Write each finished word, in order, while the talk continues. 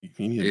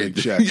You need a big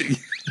check.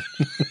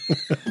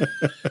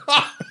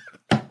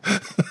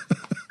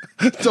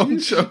 Don't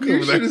choke You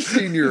over should there. have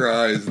seen your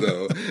eyes,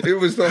 though. It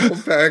was the whole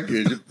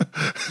package.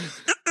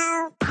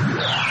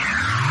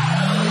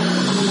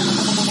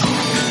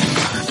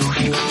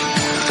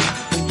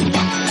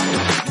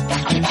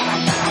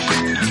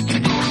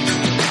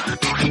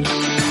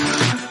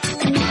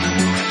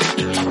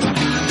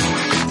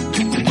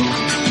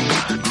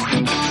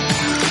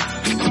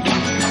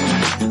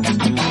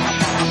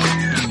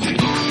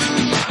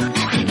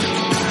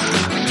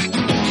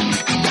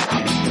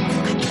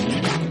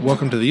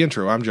 Welcome to the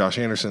intro. I'm Josh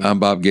Anderson. I'm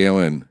Bob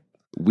Galen.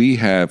 We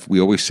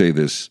always say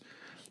this,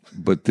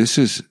 but this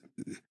is,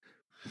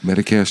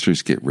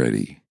 Metacasters, get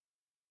ready.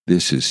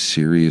 This is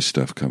serious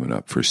stuff coming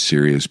up for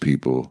serious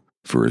people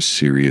for a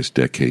serious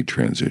decade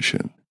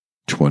transition.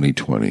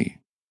 2020,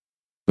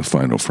 the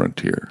final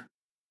frontier.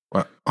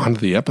 Well, on to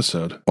the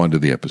episode. On to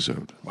the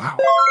episode. Wow.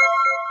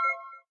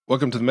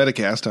 Welcome to the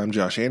Metacast. I'm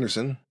Josh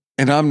Anderson.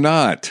 And I'm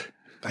not.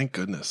 Thank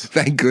goodness.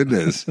 Thank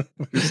goodness.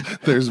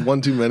 There's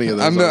one too many of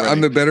those.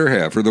 I'm the better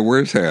half or the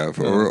worse half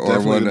or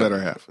definitely one the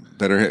better half.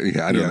 Better half.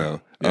 Yeah, I don't Yeah.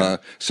 know. Yeah.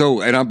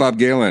 And I'm Bob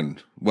Galen.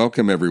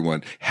 Welcome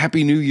everyone.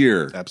 Happy New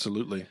Year.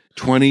 Absolutely.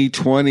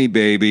 2020,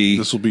 baby.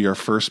 This will be our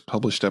first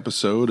published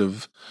episode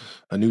of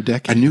a new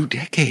decade. A new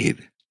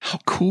decade. How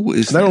cool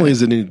is that? Not only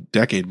is it a new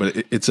decade,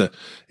 but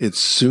it's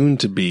soon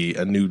to be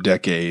a new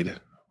decade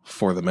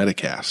for the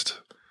Metacast.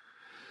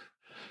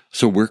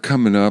 So we're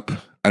coming up.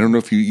 I don't know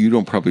if you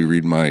don't probably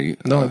read my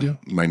No, I do.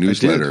 My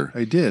newsletter.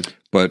 I did.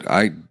 But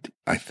I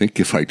think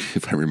if I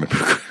remember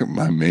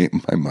my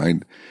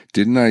mind,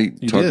 didn't I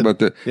talk did. about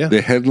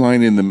the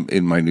headline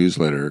in my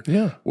newsletter?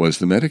 Yeah. Was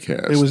the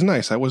Metacast. It was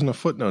nice. I wasn't a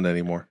footnote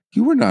anymore.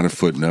 You were not a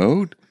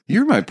footnote.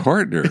 You're my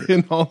partner.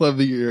 In all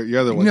of your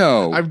other ones.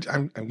 No.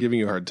 I'm giving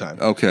you a hard time.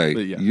 Okay.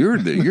 But yeah. You're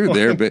there,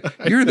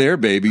 you're there,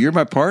 baby. You're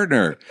my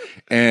partner.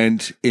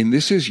 And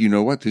this is, you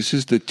know what? This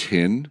is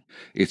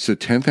it's the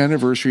 10th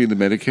anniversary of the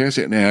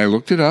Metacast. And I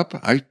looked it up.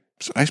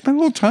 I spent a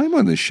little time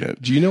on this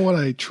shit. Do you know what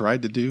I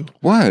tried to do?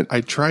 What?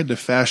 I tried to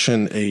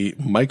fashion a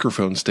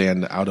microphone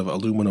stand out of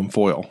aluminum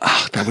foil.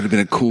 Oh, that would have been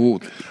a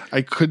cool.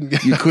 I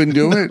couldn't. You couldn't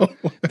do it?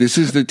 This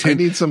is the 10th. I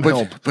need some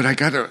help. But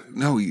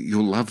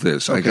you'll love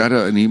this. Okay. I got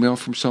an email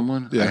from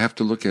someone. Yeah. I have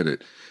to look at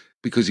it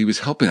because he was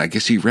helping. I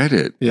guess he read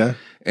it. Yeah.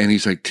 And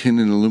he's like, tin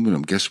and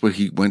aluminum. Guess what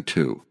he went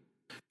to?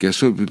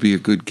 Guess what would be a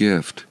good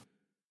gift?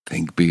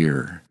 Think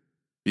beer.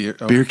 Beer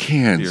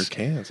cans. Beer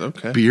cans.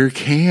 Okay. Beer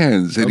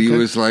cans. And he Okay.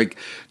 was like,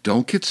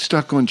 don't get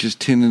stuck on just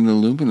tin and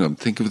aluminum.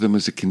 Think of them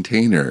as a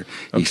container.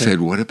 He Okay.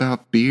 said, what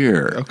about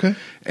beer? Okay.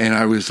 And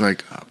I was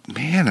like, oh,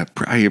 man,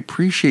 I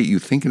appreciate you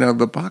thinking out of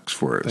the box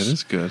for us. That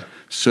is good.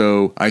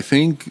 So I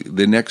think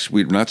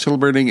we're not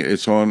celebrating.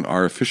 It's on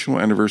our official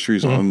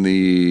anniversaries on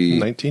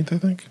the 19th, I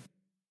think.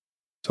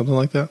 Something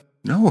like that.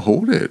 No,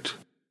 hold it.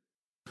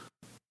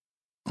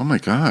 Oh my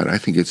God, I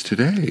think it's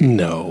today.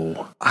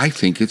 No. I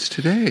think it's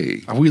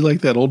today. Are we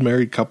like that old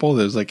married couple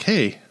that was like,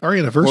 hey, our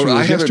anniversary Well, I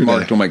was have it yesterday.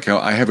 marked on my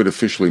calendar. I have it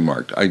officially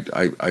marked.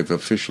 I've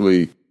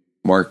officially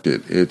marked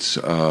it. It's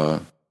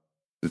let's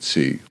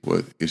see,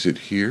 what is it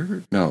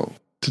here? No,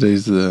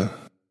 Today's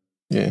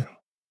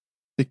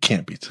it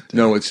can't be today.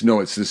 no, it's the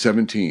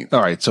 17th.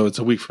 All right, so it's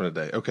a week from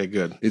today. Okay,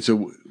 good.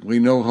 No.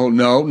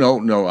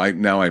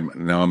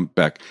 I'm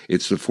back.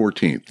 It's the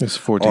 14th. It's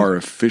the 14th. Our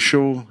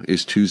official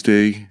is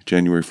Tuesday,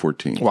 January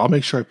 14th. Well, I'll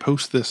make sure I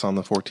post this on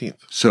the 14th.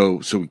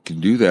 So we can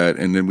do that,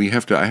 and then I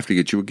have to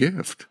get you a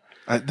gift.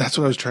 That's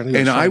what I was trying to do.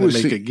 And I was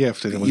make think- a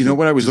gift. And it was You know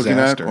what I was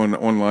disaster. looking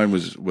at online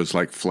was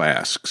like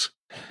flasks.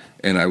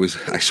 And I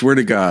swear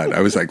to God,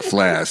 I was like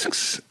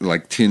flasks,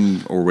 like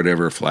tin or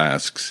whatever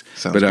flasks.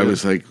 Sounds but I good.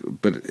 was like,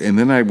 and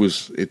then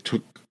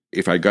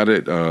if I got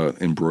it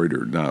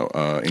embroidered,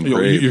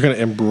 engraved. You're going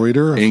to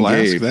embroider a flask?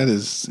 Engraved. That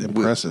is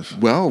impressive.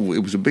 Well, it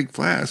was a big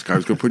flask. I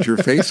was going to put your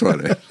face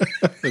on it.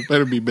 It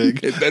better be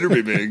big. It better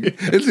be big.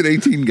 It's an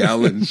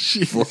 18-gallon.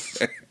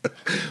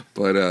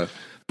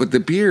 But the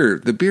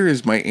beer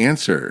is my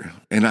answer.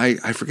 And I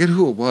forget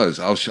who it was.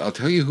 I'll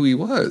tell you who he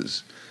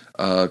was.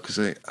 Because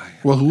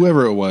Well,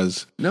 whoever it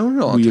was, no,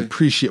 we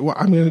appreciate. Well,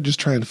 I'm going to just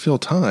try and fill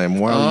time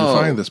while you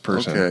find this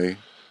person.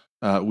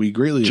 Okay, We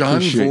greatly John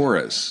appreciate.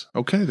 Voris.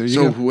 Okay, there you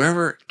So go.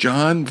 whoever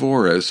John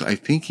Voris, I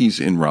think he's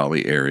in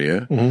Raleigh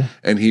area, Mhm.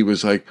 and he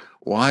was like,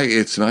 "Why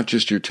it's not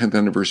just your 10th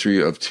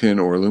anniversary of tin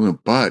or aluminum,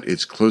 but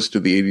it's close to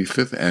the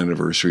 85th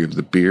anniversary of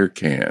the beer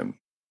can,"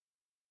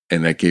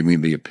 and that gave me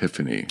the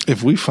epiphany.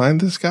 If we find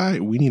this guy,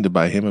 we need to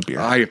buy him a beer.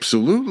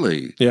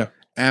 Absolutely. Yeah.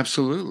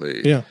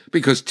 Absolutely. Yeah.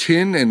 Because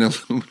tin and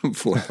aluminum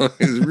foil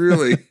is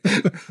really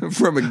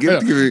from a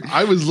gift giving.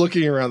 I was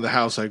looking around the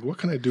house like, what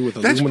can I do with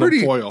That's aluminum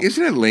pretty. foil?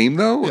 Isn't it lame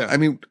though? Yeah. I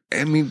mean,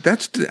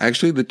 that's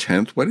actually the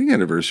 10th wedding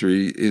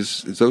anniversary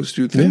is those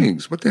two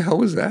things. What the hell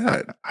was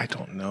that? I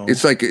don't know.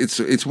 It's like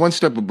it's one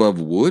step above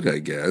wood, I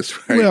guess.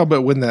 Right? Well,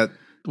 but when that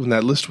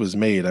list was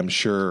made, I'm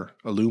sure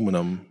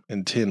aluminum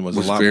and tin was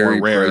a lot very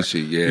more rare.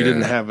 pricey. Yeah, You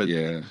didn't have it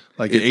Yeah.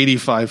 like an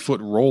 85-foot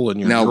roll in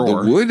your Now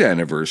drawer. the wood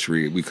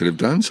anniversary, we could have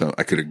done some.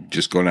 I could have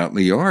just gone out in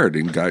the yard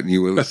and gotten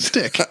you A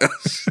stick.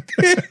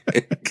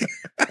 stick.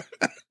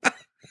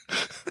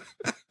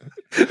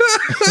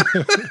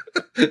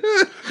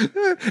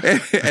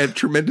 at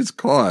tremendous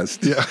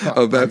cost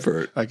of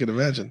effort. I can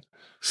imagine.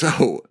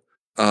 So,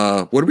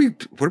 what's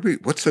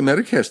the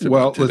Metacast about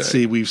Well, today? let's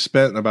see. We've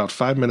spent about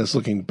 5 minutes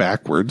looking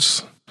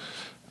backwards.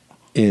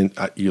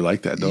 You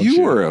like that, don't you?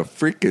 You are a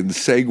freaking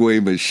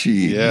segue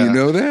machine. Yeah. You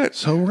know that?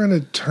 So we're going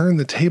to turn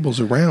the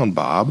tables around,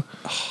 Bob,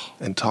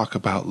 and talk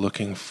about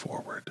looking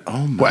forward.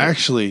 Oh, my. Well,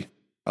 actually,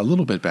 a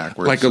little bit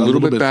backwards. Like a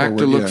little bit back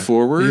to look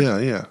forward?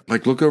 Yeah.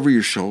 Like look over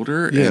your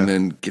shoulder and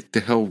then get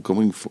the hell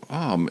going.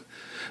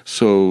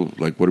 So,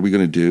 like, what are we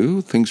going to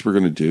do? Things we're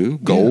going to do?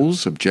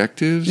 Goals,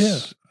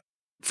 objectives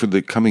for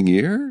the coming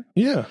year?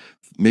 Yeah.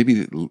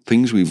 Maybe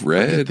things we've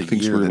read, The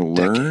things year, we're the going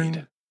to learn.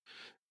 decade.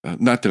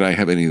 Not that I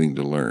have anything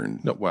to learn.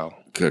 No, well,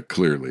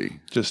 clearly.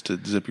 just to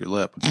zip your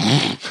lip.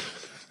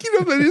 You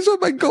know, that is on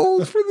my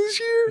goals for this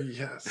year.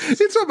 Yes.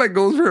 It's on my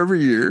goals for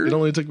every year. It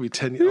only took me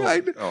 10 years.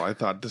 Yeah, I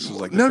thought this was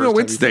like No,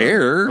 it's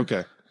there.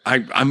 Okay.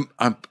 I'm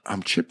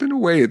chipping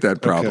away at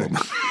that problem.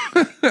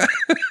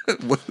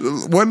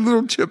 One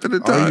little chip at a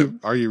time.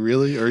 Are you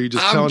really? Or are you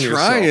just I'm telling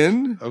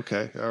trying. yourself?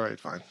 Okay. All right,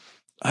 fine.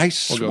 I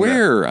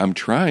swear I'm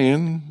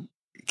trying.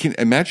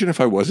 Imagine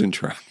if I wasn't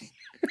trying.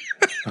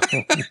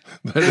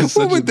 That is such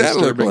What would a that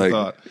look disturbing like?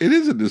 thought. It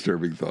is a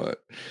disturbing thought.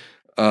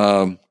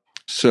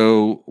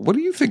 So what are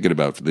you thinking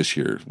about for this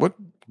year? What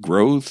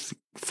growth,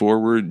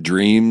 forward,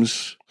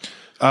 dreams?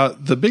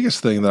 The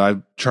biggest thing that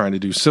I'm trying to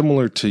do,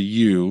 similar to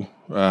you,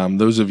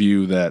 those of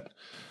you that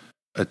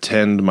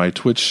attend my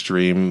Twitch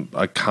stream,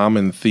 a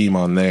common theme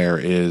on there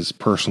is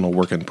personal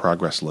work in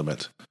progress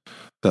limit.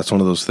 That's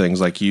one of those things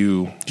like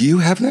you. Do you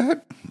have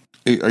that?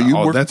 Are you?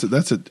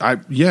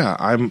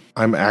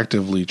 I'm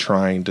actively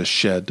trying to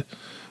shed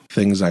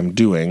things I'm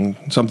doing.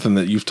 Something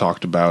that you've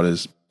talked about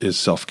is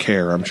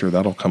self-care. I'm sure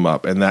that'll come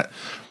up, and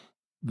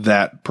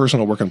that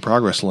personal work in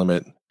progress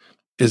limit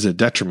is a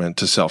detriment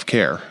to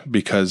self-care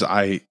because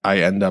I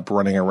end up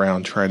running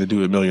around trying to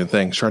do a million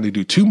things, trying to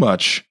do too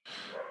much,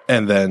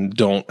 and then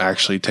don't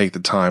actually take the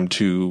time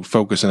to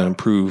focus and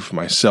improve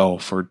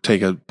myself or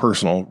take a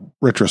personal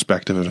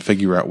retrospective and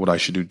figure out what I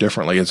should do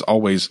differently. It's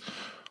always,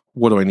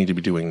 what do I need to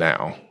be doing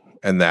now?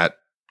 And that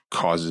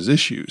causes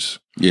issues.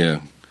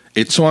 Yeah.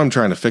 So I'm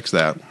trying to fix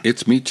that.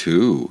 It's me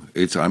too.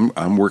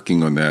 I'm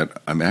working on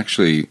that.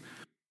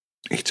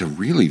 It's a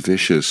really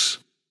vicious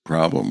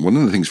problem. One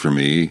of the things for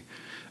me,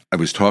 I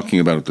was talking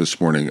about it this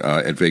morning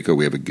at Vaco.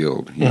 We have a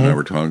guild. You and I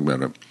were talking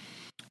about it.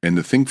 And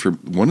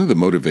one of the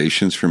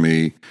motivations for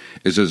me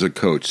is as a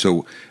coach.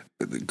 So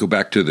go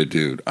back to the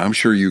dude. I'm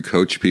sure you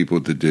coach people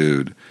with the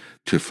dude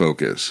to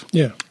focus.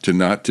 Yeah. To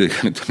not to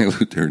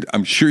dilute their.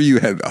 I'm sure you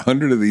had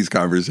 100 of these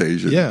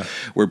conversations. Yeah.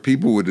 Where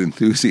people would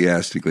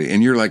enthusiastically,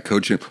 and you're like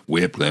coaching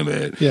whip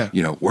limit. Yeah.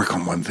 You know, work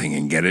on one thing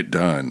and get it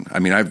done. I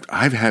mean,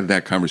 I've had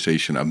that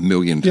conversation a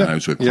million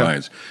times with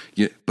clients.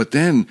 Yeah. But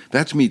then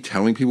that's me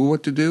telling people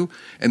what to do,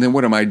 and then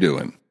what am I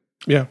doing?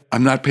 Yeah.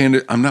 I'm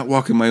not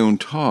walking my own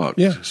talk.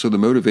 Yeah. So the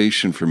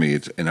motivation for me,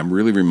 and I'm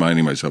really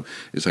reminding myself,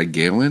 is like,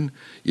 Galen,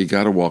 you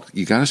got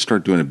to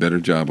start doing a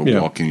better job of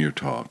walking your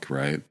talk,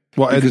 right?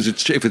 Well, because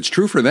if it's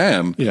true for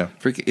them,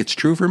 it's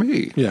true for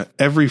me. Yeah.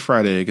 Every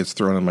Friday it gets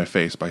thrown in my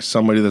face by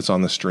somebody that's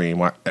on the stream.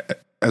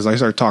 As I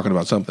start talking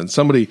about something,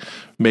 somebody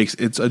makes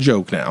it's a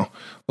joke now.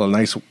 Well,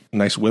 nice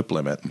whip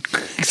limit.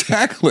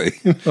 Exactly.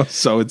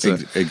 So it's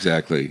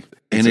exactly.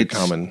 It's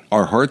common.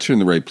 Our hearts are in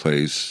the right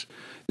place.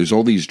 There's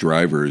all these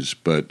drivers,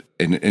 but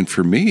and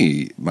for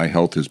me, my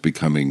health is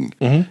becoming.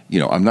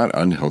 I'm not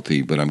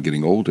unhealthy, but I'm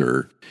getting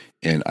older.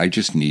 And I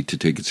just need to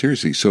take it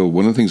seriously. So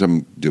one of the things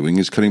I'm doing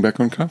is cutting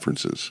back on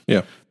conferences.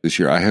 Yeah. This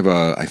year,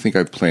 I think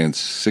I've planned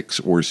 6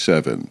 or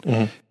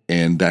 7,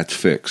 and that's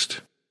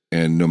fixed.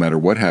 And no matter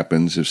what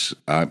happens,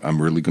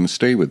 I'm really going to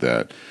stay with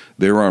that.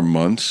 There are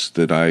months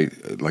that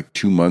like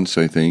 2 months,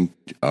 I think,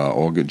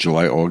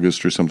 July,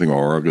 August or something,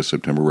 or August,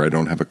 September, where I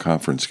don't have a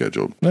conference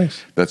scheduled.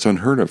 Nice. That's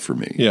unheard of for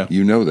me. Yeah.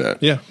 You know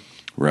that. Yeah.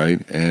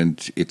 Right?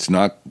 And it's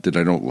not that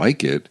I don't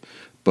like it,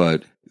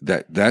 but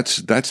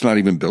that's not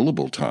even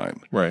billable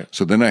time. Right.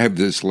 So then I have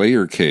this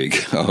layer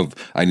cake of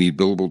I need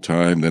billable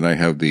time. Then I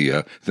have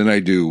then I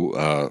do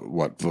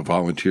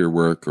volunteer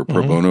work or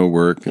pro bono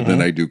work, and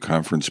then I do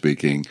conference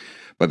speaking.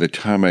 By the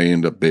time I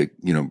end up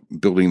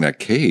building that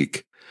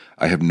cake,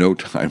 I have no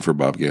time for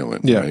Bob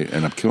Galen. Yeah. Right?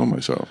 And I'm killing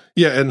myself.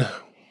 Yeah, and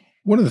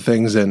one of the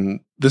things,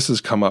 and this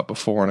has come up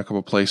before in a couple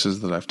of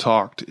places that I've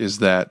talked, is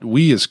that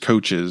we as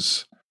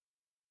coaches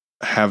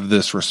have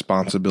this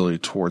responsibility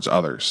towards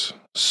others.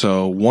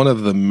 So one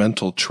of the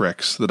mental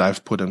tricks that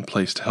I've put in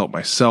place to help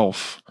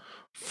myself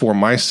for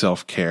my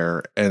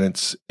self-care, and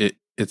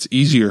it's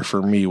easier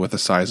for me with a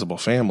sizable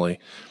family,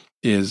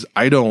 is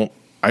I don't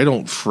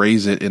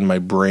phrase it in my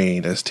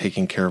brain as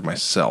taking care of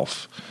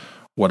myself.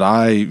 What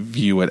I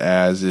view it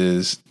as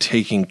is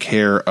taking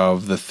care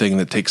of the thing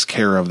that takes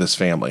care of this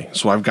family.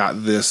 So I've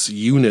got this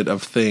unit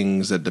of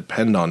things that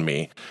depend on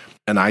me,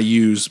 and I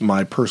use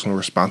my personal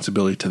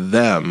responsibility to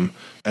them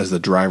as the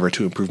driver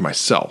to improve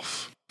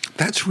myself.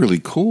 That's really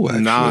cool,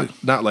 actually.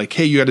 Not like,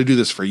 hey, you got to do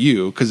this for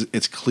you, because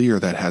it's clear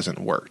that hasn't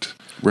worked.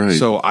 Right.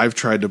 So I've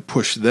tried to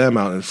push them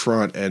out in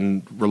front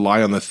and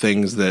rely on the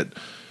things that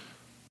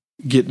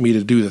get me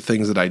to do the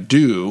things that I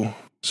do.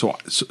 So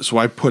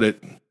I put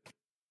it,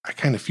 I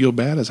kind of feel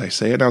bad as I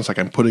say it now. It's like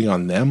I'm putting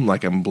on them,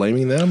 like I'm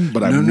blaming them,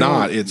 but I'm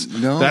not.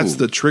 That's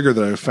the trigger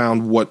that I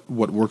found. What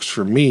works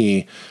for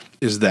me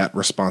is that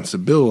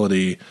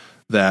responsibility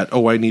that,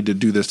 I need to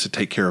do this to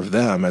take care of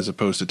them as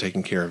opposed to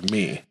taking care of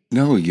me.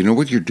 No, you know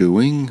what you're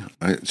doing?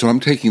 So I'm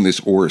taking this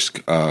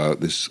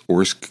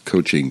ORSC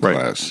coaching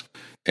class,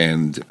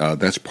 and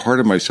that's part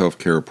of my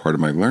self-care, part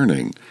of my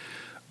learning.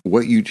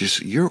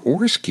 You're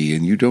ORSC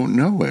and you don't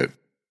know it.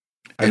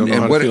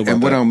 And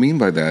what I mean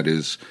by that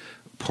is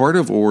part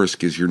of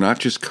ORSC is you're not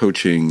just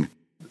coaching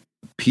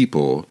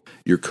people,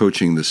 you're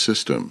coaching the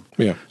system.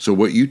 Yeah. So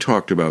what you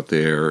talked about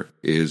there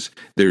is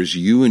there's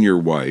you and your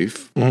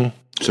wife. Mm-hmm.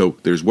 So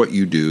there's what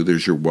you do,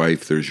 there's your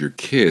wife, there's your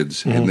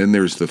kids, and then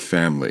there's the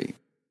family,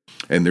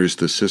 and there's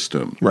the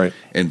system. Right.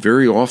 And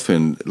very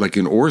often, like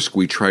in ORSC,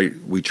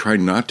 we try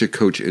not to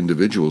coach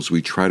individuals.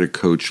 We try to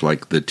coach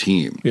like the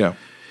team. Yeah.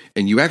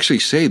 And you actually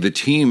say the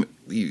team,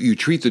 you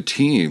treat the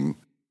team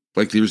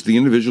like there's the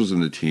individuals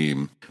in the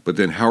team, but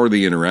then how are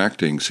they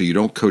interacting? So you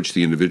don't coach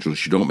the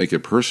individuals. You don't make it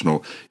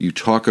personal. You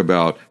talk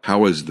about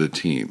how is the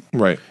team.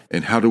 Right.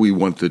 And how do we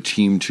want the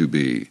team to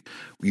be?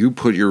 You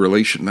put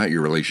not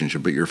your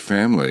relationship, but your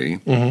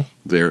family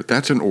there.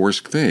 That's an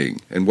ORSC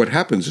thing. And what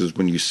happens is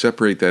when you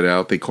separate that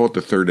out, they call it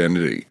the third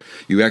entity.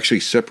 You actually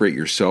separate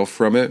yourself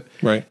from it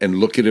and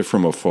look at it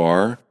from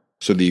afar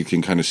so that you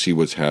can kind of see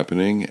what's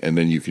happening, and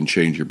then you can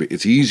change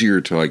it's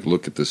easier to like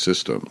look at the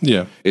system.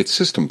 Yeah. It's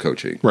system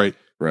coaching. Right.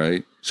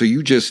 Right. So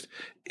you just,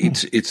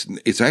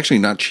 it's actually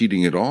not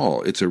cheating at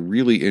all. It's a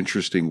really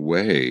interesting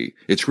way.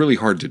 It's really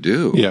hard to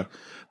do. Yeah.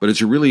 But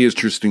it's a really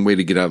interesting way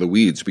to get out of the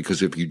weeds,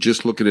 because if you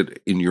just look at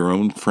it in your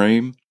own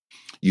frame,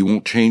 you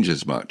won't change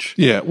as much.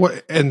 Yeah.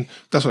 And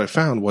that's what I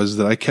found was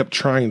that I kept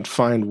trying to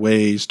find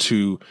ways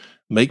to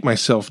make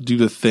myself do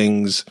the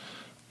things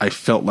I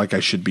felt like I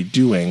should be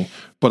doing,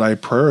 but I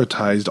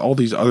prioritized all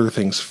these other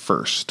things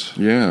first.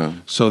 Yeah.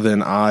 So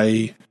then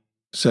I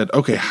said,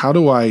 okay, how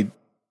do I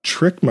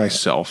trick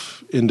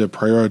myself into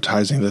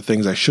prioritizing the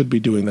things I should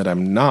be doing that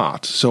I'm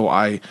not? So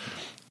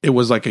it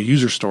was like a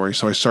user story.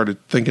 So I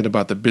started thinking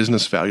about the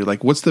business value.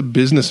 Like, what's the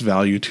business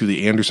value to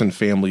the Anderson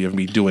family of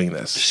me doing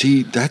this?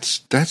 See,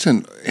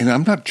 and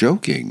I'm not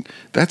joking.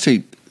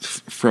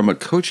 From a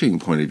coaching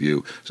point of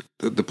view,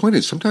 the point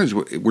is sometimes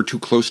we're too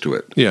close to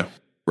it. Yeah.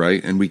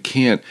 Right. And we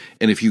can't.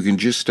 And if you can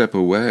just step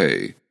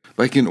away,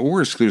 like in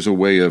ORSC, there's a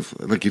way of,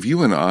 like, if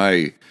you and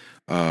I,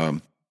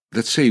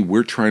 let's say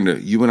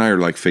you and I are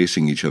like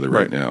facing each other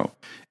right now.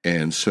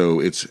 And so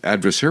it's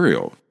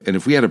adversarial. And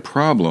if we had a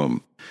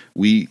problem,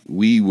 we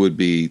would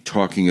be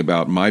talking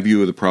about my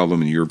view of the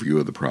problem and your view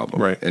of the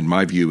problem, and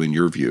my view and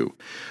your view.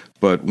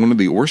 But one of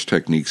the ORSC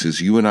techniques is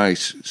you and I,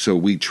 so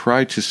we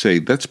try to say,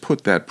 let's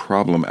put that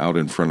problem out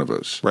in front of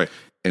us. Right.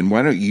 And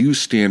why don't you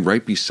stand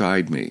right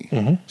beside me?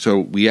 Mm-hmm. So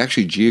we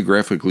actually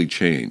geographically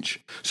change.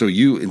 So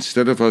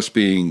instead of us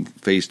being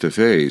face to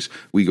face,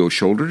 we go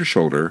shoulder to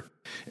shoulder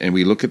and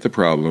we look at the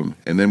problem,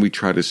 and then we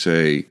try to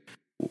say,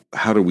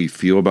 how do we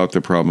feel about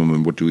the problem,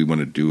 and what do we want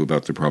to do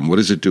about the problem? What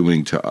is it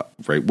doing to us,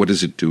 right? What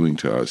is it doing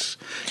to us?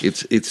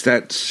 It's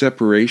that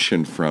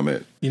separation from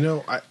it.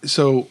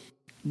 So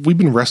we've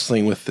been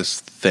wrestling with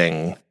this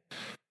thing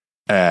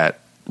at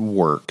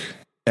work,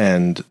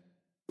 and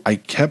I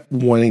kept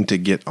wanting to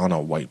get on a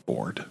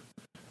whiteboard.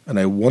 And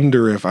I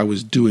wonder if I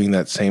was doing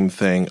that same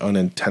thing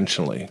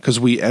unintentionally, because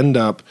we end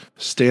up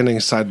standing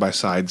side by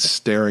side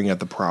staring at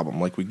the problem.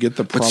 Like, we get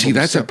the problem. But see,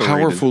 that's separated. a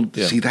powerful,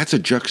 that's a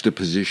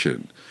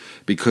juxtaposition.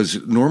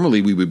 Because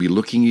normally we would be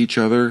looking at each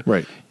other,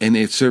 right? And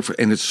it's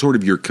sort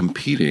of you're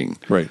competing,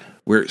 right?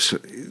 Where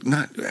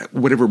not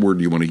whatever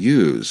word you want to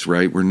use,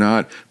 right? We're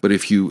not. But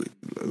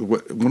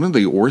one of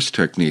the ORSC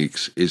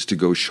techniques is to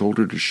go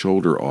shoulder to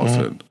shoulder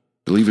often.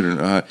 Believe it or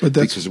not,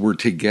 because we're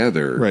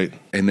together, right?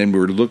 And then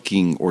we're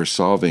looking or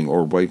solving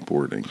or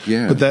whiteboarding.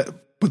 Yeah,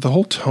 But the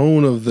whole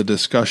tone of the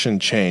discussion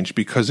changed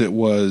because it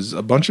was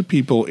a bunch of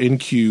people in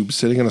cubes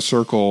sitting in a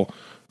circle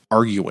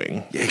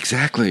arguing.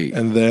 Exactly.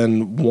 And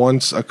then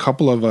once a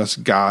couple of us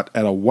got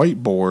at a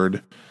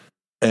whiteboard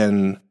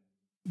and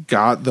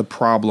got the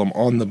problem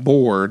on the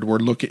board,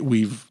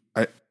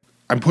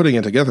 I'm putting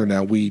it together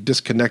now. We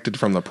disconnected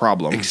from the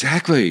problem.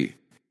 Exactly.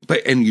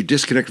 And you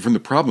disconnected from the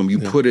problem. You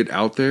put it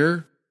out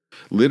there.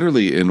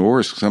 Literally in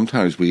ORSC,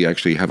 sometimes we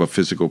actually have a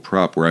physical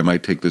prop where I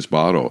might take this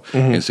bottle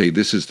and say,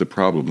 this is the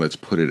problem. Let's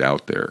put it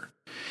out there.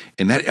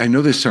 And that, I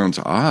know this sounds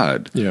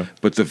odd,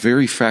 but the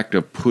very fact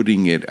of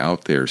putting it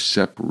out there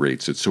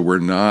separates it. So we're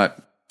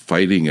not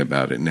fighting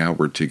about it. Now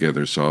we're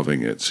together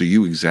solving it. So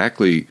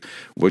exactly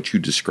what you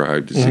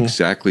described is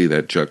exactly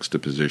that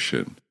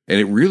juxtaposition. And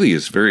it really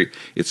is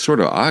it's sort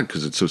of odd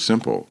because it's so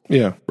simple.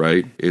 Yeah.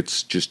 Right?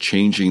 It's just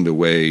changing the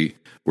way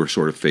we're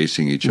sort of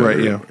facing each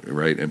other,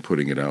 right? And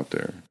putting it out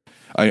there.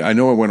 I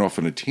know I went off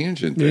on a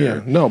tangent there.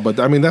 Yeah, no, but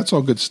I mean, that's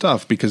all good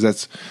stuff because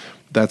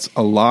that's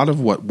a lot of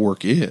what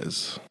work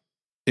is.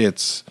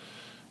 It's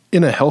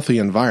in a healthy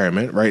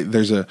environment, right?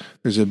 There's a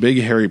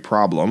big hairy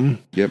problem.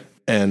 Yep.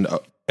 And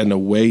a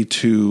way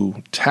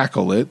to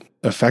tackle it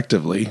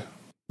effectively.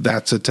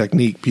 That's a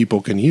technique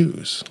people can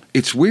use.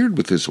 It's weird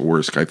with this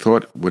ORSC. I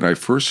thought when I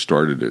first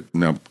started it,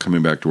 now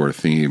coming back to our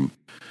theme,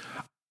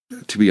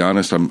 to be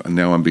honest,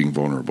 I'm being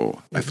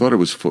vulnerable. I thought it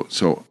was full.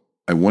 So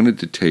I wanted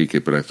to take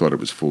it, but I thought it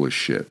was full of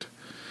shit.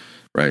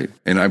 Right.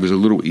 And I was a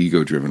little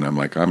ego driven. I'm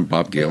like, I'm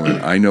Bob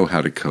Galen. I know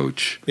how to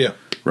coach. Yeah.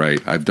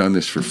 Right. I've done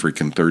this for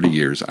freaking 30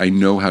 years. I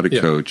know how to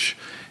coach.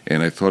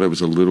 And I thought it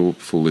was a little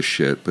full of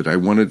shit, but I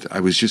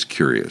was just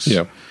curious.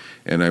 Yeah.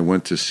 And I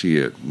went to see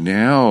it.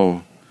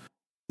 Now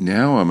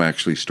I'm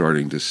actually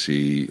starting to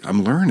see,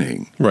 I'm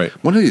learning. Right.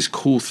 One of these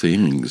cool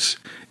things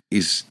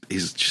is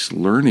just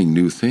learning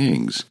new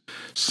things.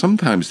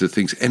 Sometimes the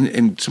things,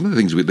 and some of the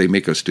things they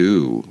make us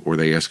do or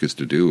they ask us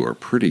to do are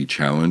pretty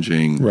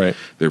challenging. Right.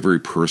 They're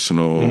very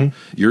personal.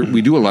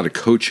 We do a lot of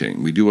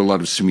coaching. We do a lot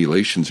of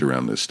simulations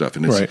around this stuff.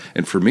 And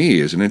and for me,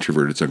 as an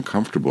introvert, it's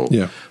uncomfortable.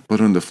 Yeah.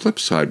 But on the flip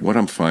side, what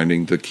I'm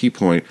finding, the key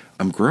point,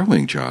 I'm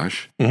growing,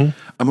 Josh. I'm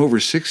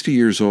over 60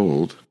 years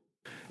old.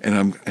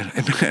 And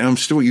I'm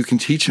still, you can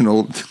teach an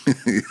old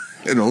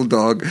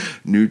dog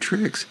new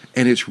tricks,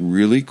 and it's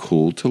really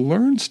cool to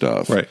learn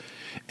stuff. Right.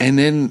 And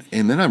then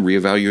I'm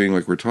reevaluating,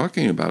 like we're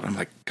talking about. I'm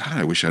like, God,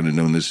 I wish I'd have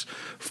known this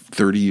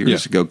 30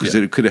 years ago, because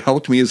it could have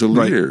helped me as a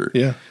leader.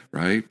 Yeah.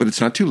 Right. But it's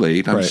not too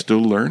late. I'm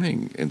still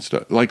learning and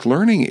stuff. Like,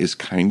 learning is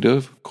kind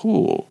of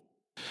cool.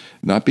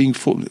 Not being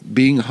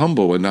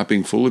humble and not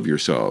being full of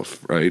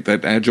yourself, right?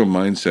 That agile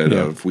mindset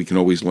of we can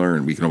always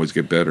learn, we can always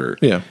get better.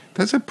 Yeah.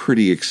 That's a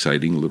pretty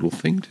exciting little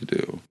thing to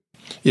do.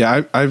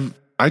 Yeah,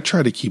 I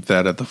try to keep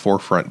that at the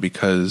forefront,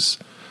 because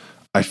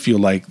I feel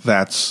like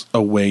that's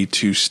a way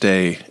to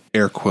stay,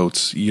 air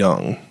quotes,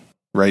 young,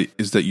 right?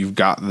 Is that you've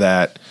got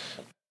that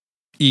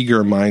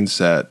eager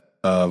mindset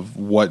of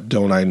what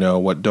don't I know,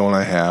 what don't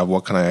I have,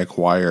 what can I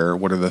acquire,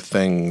 what are the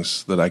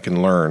things that I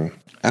can learn.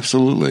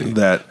 Absolutely.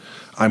 That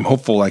I'm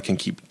hopeful I can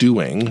keep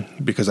doing,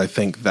 because I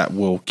think that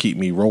will keep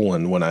me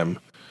rolling when I'm...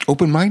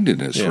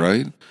 Open-mindedness,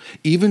 right?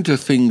 Even to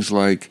things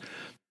like,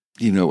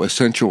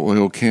 essential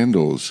oil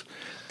candles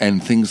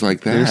and things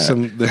like that. There's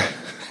some...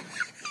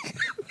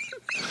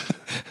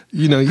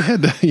 you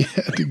had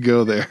to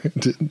go there,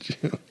 didn't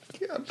you?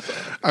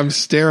 I'm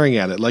staring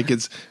at it like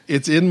it's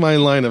in my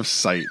line of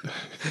sight.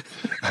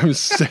 I'm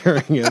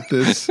staring at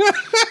this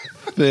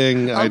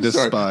thing I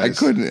despise. Sorry. I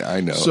couldn't.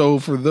 I know. So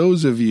for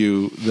those of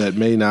you that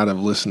may not have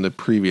listened to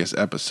previous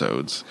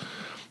episodes,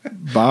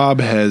 Bob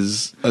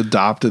has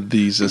adopted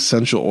these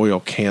essential oil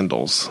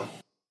candles.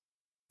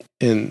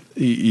 And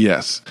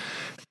yes.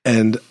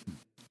 And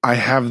I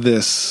have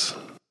this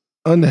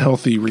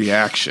unhealthy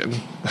reaction.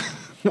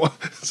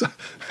 So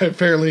I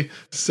apparently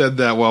said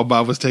that while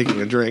Bob was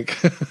taking a drink.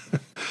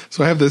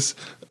 So I have this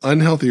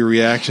unhealthy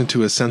reaction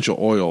to essential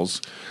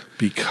oils,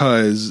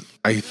 because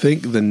I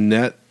think the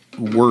net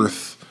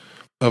worth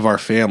of our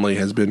family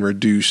has been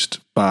reduced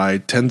by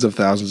tens of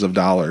thousands of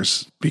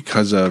dollars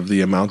because of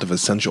the amount of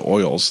essential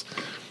oils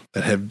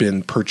that have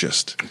been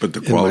purchased. But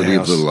the quality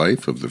of the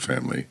life of the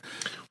family.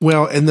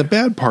 Well, and the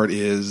bad part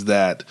is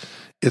that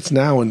it's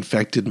now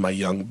infected my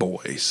young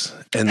boys.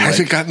 And has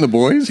it gotten the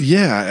boys?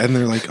 Yeah. And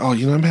they're like, oh,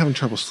 I'm having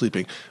trouble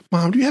sleeping.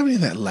 Mom, do you have any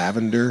of that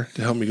lavender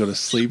to help me go to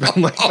sleep?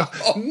 I'm like,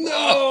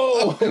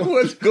 no.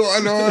 What's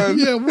going on?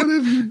 Yeah, what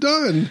have you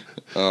done?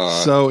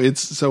 So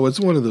it's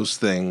one of those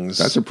things.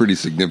 That's a pretty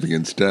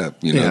significant step.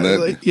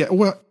 I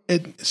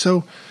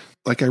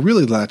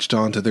really latched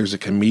on to, there's a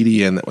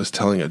comedian that was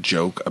telling a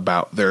joke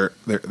about their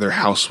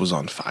house was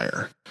on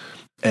fire.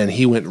 And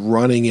he went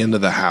running into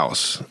the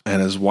house,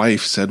 and his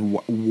wife said,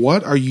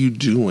 what are you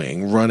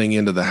doing running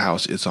into the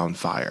house? It's on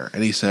fire.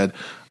 And he said,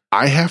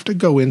 I have to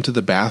go into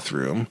the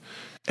bathroom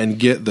and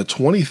get the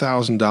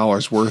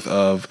 $20,000 worth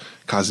of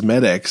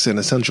cosmetics and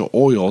essential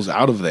oils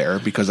out of there,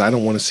 because I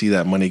don't want to see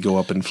that money go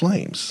up in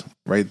flames.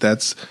 Right?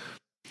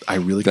 I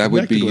really that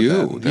would be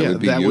you. That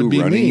would be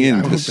you running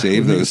in to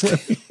save those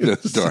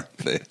darn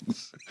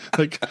things.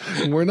 Like,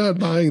 we're not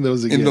buying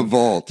those again. In the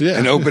vault.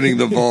 And opening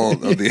the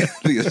vault of the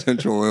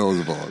essential oils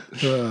vault.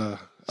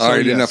 All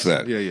right, enough of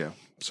that. Yeah.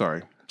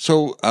 Sorry.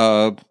 So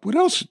what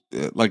else,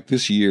 like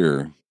this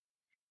year,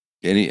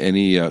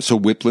 so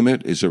whip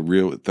limit, is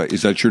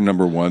that your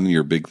number one,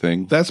 your big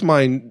thing? That's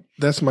my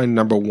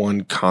number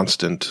one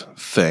constant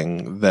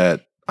thing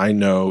that I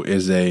know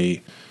is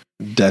a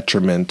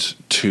detriment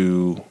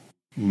to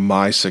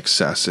my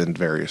success in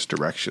various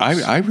directions.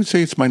 I would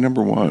say it's my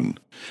number one.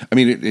 I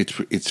mean,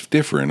 it's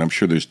different. I'm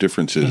sure there's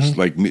differences.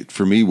 Like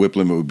for me, whip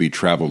limit would be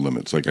travel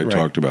limits, like I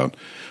talked about.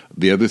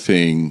 The other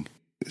thing,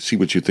 see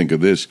what you think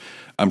of this.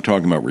 I'm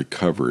talking about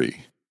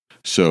recovery.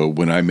 So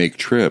when I make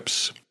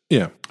trips,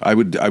 I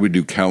would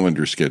do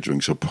calendar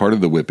scheduling. So part of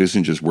the whip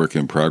isn't just work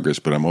in progress,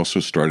 but I'm also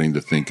starting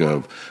to think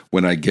of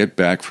when I get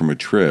back from a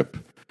trip.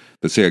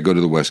 Let's say I go to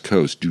the West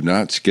Coast. Do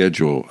not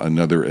schedule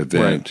another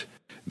event.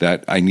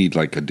 That I need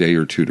like a day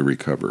or two to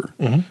recover,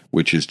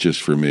 which is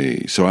just for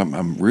me. So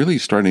I'm really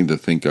starting to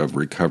think of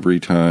recovery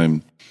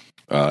time,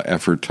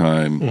 effort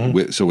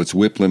time. So it's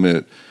whip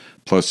limit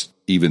plus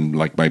even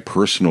like my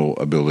personal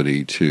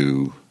ability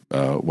to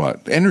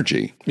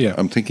energy. Yeah.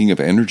 I'm thinking of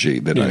energy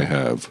that I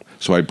have.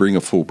 So I bring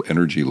a full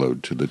energy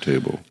load to the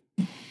table.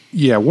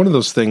 Yeah, one of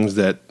those things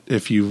that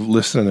if you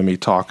listen to me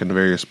talk in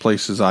various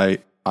places, I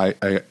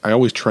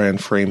always try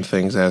and frame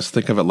things as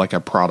think of it like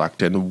a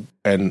product and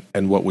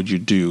what would you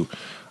do?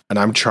 And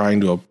I'm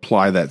trying to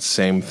apply that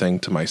same thing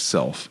to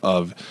myself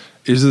of,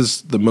 is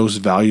this the most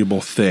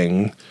valuable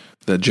thing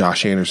that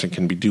Josh Anderson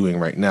can be doing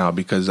right now?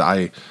 Because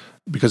I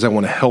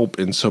want to help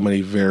in so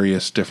many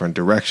various different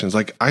directions.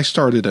 Like I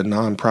started a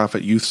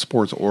nonprofit youth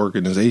sports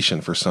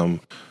organization for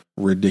some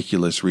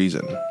ridiculous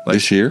reason. Like,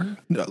 this year?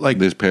 Like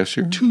this past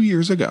year? 2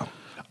 years ago.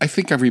 I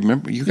think I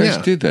remember you guys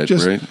did that,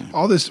 just right?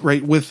 All this,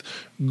 right, with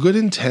good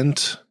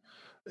intent,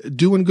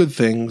 doing good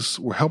things.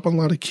 We're helping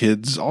a lot of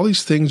kids. All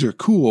these things are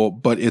cool,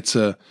 but it's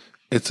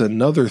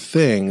another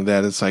thing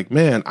that it's like,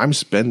 man, I'm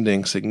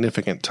spending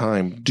significant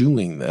time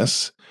doing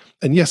this.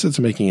 And yes, it's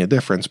making a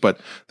difference,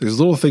 but there's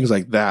little things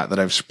like that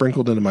I've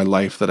sprinkled into my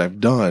life that I've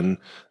done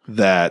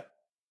that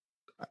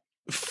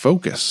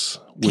focus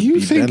would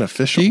be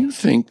beneficial. Do you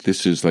think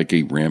this is like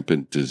a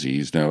rampant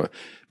disease now?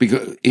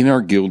 Because in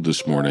our guild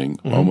this morning,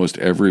 almost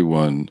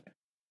everyone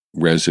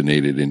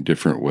resonated in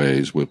different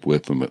ways with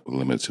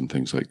limits and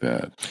things like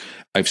that.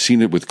 I've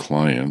seen it with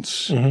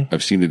clients.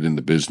 I've seen it in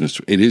the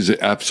business. It is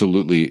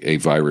absolutely a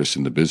virus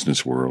in the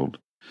business world.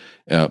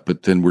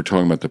 But then we're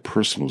talking about the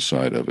personal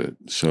side of it.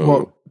 So,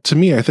 well, to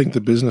me, I think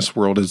the business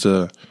world is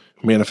a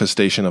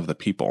manifestation of the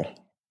people,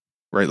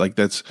 right? Like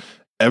that's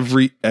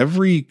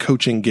every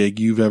coaching gig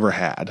you've ever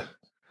had.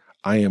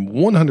 I am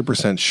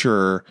 100%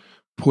 sure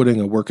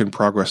putting a work in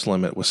progress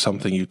limit was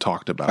something you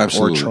talked about.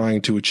 Absolutely. Or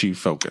trying to achieve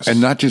focus.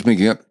 And not just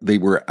making up, they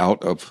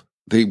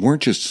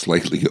weren't just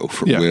slightly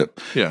over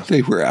whip. Yeah.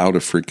 They were out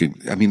of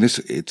freaking, I mean,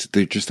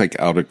 they're just like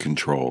out of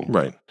control.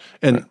 Right.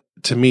 And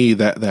to me,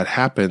 that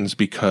happens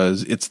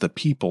because it's the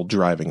people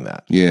driving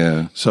that.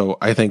 Yeah. So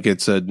I think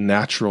it's a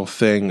natural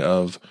thing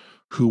of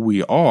who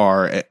we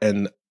are.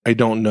 And I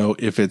don't know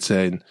if it's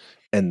an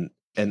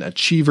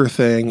achiever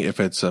thing, if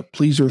it's a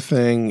pleaser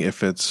thing,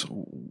 if it's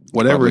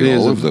whatever probably it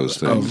is all of those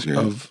things,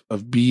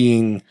 of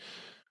being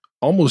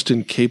almost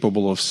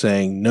incapable of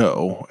saying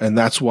no. And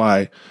that's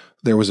why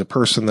there was a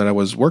person that I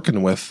was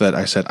working with that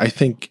I said, I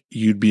think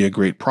you'd be a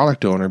great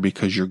product owner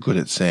because you're good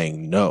at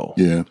saying no.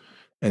 Yeah.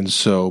 And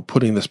so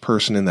putting this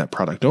person in that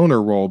product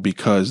owner role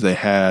because they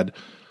had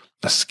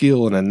a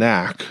skill and a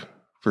knack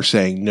for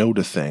saying no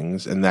to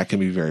things, and that can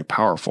be very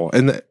powerful.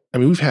 And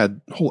we've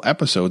had whole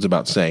episodes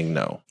about saying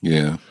no.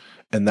 Yeah.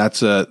 And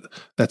that's a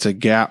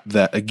gap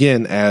that,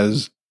 again,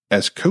 as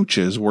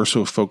coaches, we're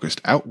so focused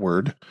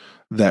outward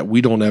that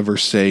we don't ever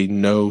say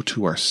no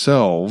to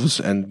ourselves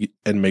and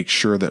make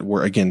sure that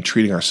we're, again,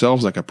 treating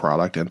ourselves like a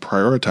product and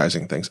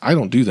prioritizing things. I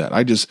don't do that.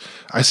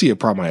 I see a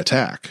problem, I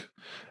attack.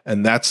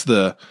 And that's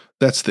the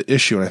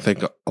issue. And I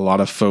think a lot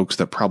of folks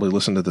that probably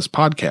listen to this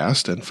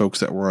podcast and folks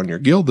that were on your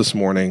guild this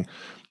morning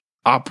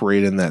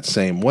operate in that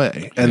same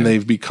way. And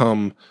they've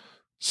become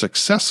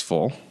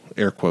successful,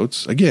 air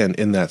quotes, again,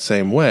 in that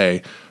same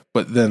way.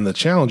 But then the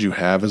challenge you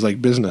have is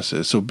like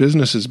businesses. So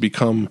businesses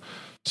become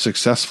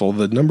successful.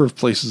 The number of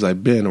places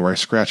I've been where I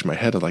scratch my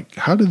head of like,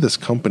 how did this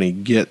company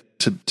get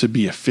to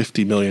be a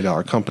 $50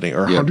 million company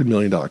or a $100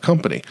 million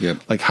company?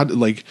 Yep. Like how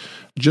like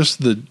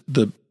just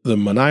the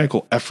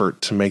maniacal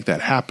effort to make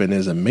that happen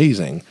is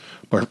amazing.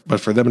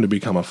 But for them to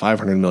become a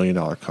 $500 million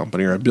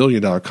company or a $1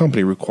 billion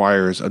company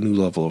requires a new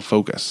level of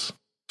focus.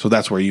 So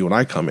that's where you and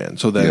I come in.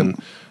 So then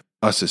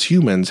us as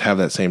humans have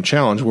that same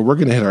challenge where we're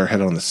going to hit our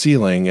head on the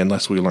ceiling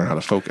unless we learn how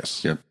to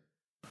focus. Yep.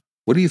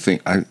 What do you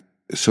think?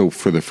 So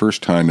for the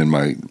first time in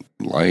my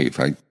life,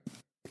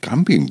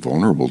 I'm being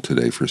vulnerable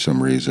today for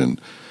some reason.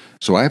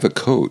 So I have a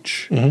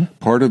coach.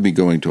 Part of me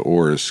going to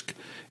ORSC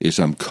is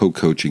I'm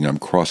co-coaching, I'm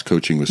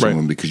cross-coaching with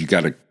someone because you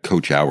got to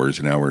coach hours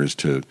and hours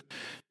to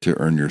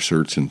earn your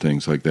certs and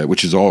things like that,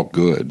 which is all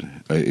good.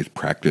 It's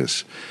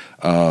practice.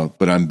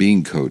 But I'm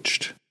being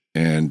coached,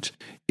 and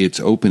it's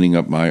opening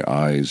up my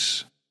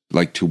eyes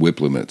like to whip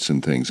limits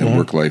and things and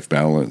work-life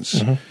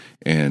balance.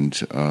 And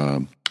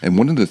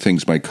one of the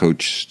things my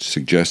coach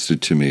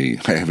suggested to me,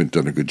 I haven't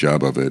done a good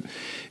job of it,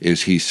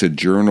 is he said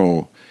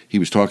journal. He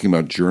was talking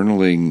about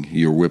journaling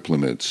your whip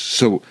limits.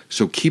 So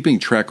keeping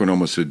track on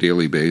almost a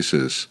daily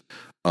basis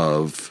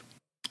of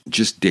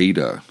just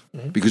data,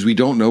 because we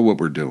don't know what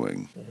we're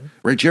doing.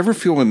 Right? Do you ever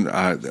feel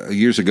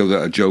years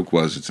ago, a joke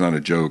was, it's not a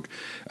joke,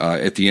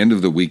 at the end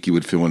of the week you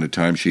would fill in a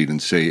timesheet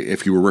and say,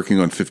 if you were working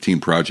on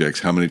 15 projects,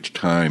 how much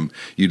time,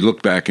 you'd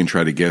look back and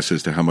try to guess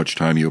as to how much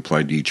time you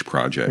applied to each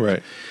project.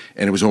 Right.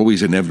 And it was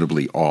always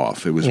inevitably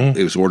off. It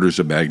was orders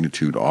of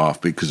magnitude off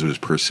because it was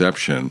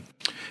perception.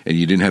 And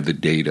you didn't have the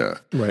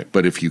data. Right.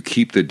 But if you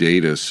keep the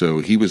data, so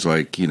he was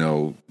like,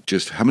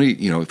 just how many,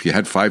 if you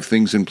had 5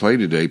 things in play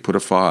today, put a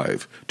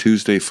 5,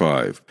 Tuesday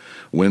 5,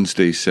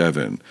 Wednesday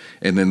 7,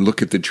 and then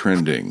look at the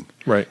trending.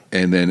 Right.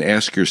 And then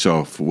ask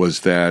yourself,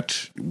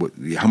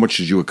 how much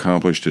did you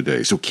accomplish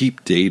today? So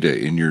keep data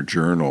in your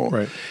journal.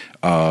 Right.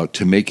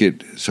 to make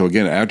it so.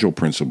 Again, agile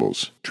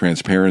principles,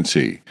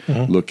 transparency,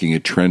 looking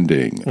at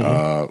trending,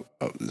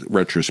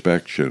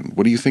 retrospection.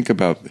 What do you think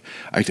about?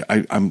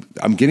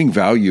 I'm getting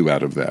value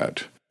out of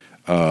that.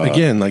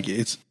 Again, like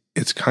it's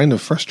kind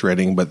of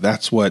frustrating, but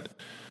that's what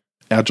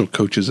agile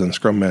coaches and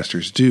scrum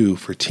masters do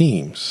for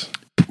teams.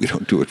 We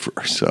don't do it for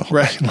ourselves.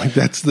 Right.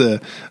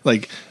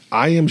 Like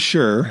I am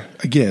sure,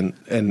 again,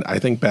 and I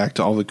think back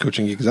to all the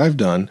coaching gigs I've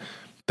done,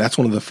 that's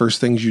one of the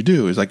first things you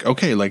do is like,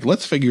 okay, like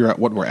let's figure out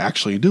what we're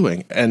actually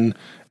doing. And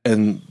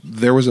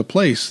there was a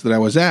place that I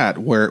was at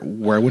where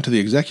I went to the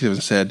executive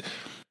and said,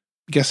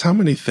 guess how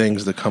many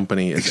things the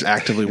company is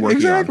actively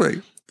working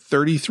on?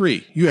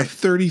 33. You have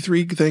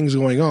 33 things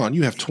going on.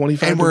 You have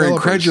 25 and we're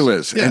developers.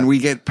 Incredulous and we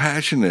get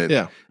passionate.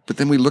 Yeah. But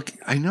then we look,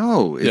 I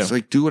know, it's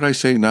like, do what I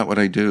say, not what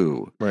I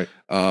do. Right.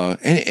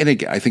 And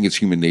again, I think it's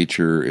human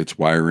nature, it's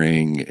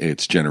wiring,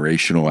 it's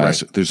generational.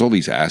 Right. There's all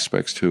these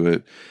aspects to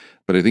it,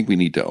 but I think we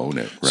need to own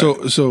it.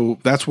 Right? So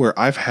that's where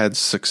I've had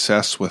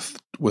success with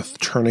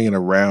turning it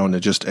around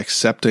and just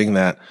accepting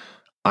that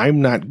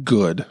I'm not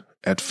good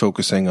at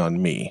focusing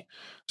on me.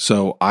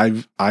 So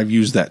I've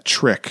used that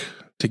trick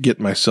to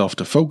get myself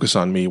to focus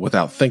on me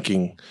without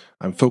thinking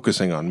I'm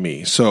focusing on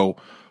me. So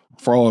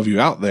for all of you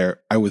out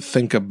there, I would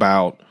think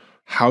about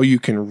how you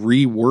can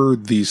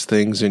reword these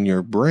things in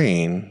your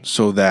brain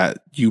so that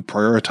you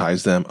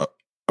prioritize them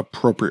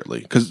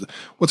appropriately. Because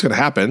what's going to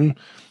happen,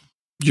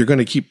 you're going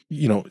to keep,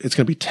 it's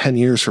going to be 10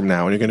 years from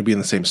now and you're going to be in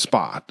the same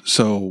spot.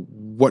 So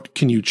what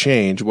can you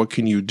change? What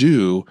can you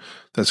do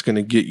that's going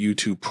to get you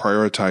to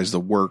prioritize the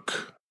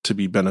work to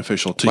be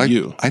beneficial to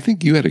you? I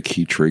think you had a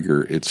key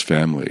trigger. It's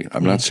family.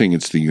 I'm not saying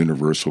it's the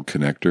universal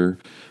connector,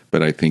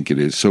 but I think it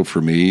is. So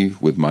for me,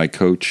 with my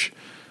coach,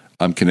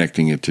 I'm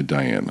connecting it to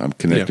Diane. I'm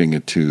connecting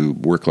it to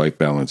work-life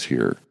balance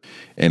here.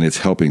 And it's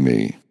helping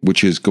me,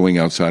 which is going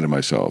outside of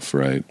myself,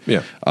 right?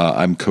 Yeah.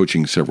 I'm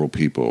coaching several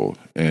people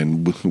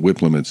and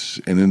WIP limits.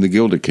 And then the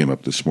Gilda came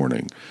up this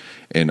morning.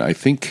 And I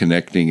think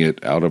connecting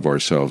it out of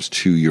ourselves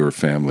to your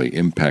family,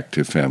 impact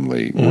to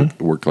family,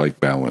 work-life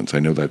balance.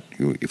 I know that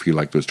if you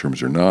like those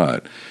terms or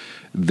not,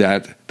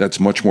 that's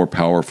much more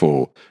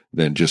powerful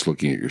than just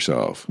looking at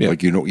yourself. Yeah.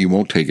 Like, you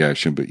won't take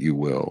action, but you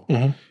will.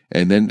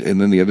 And then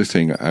the other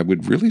thing, I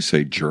would really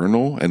say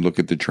journal and look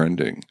at the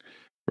trending,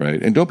 right?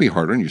 And don't be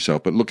hard on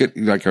yourself, but look at,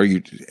 like,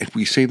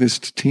 we say this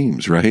to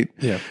teams, right?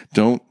 Yeah.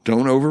 Don't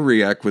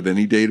overreact with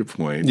any data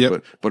point,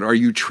 but are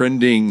you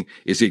trending?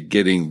 Is it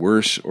getting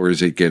worse or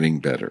is it getting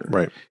better?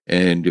 Right.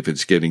 And if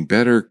it's getting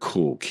better,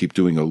 cool. Keep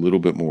doing a little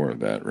bit more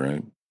of that,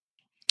 right?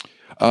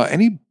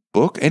 Any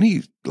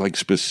like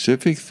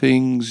specific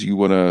things you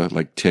want to,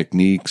 like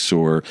techniques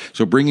or,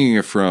 so bringing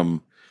it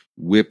from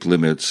WIP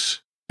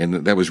limits, and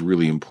that was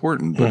really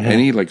important, but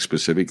any like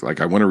specific,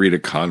 like I want to read a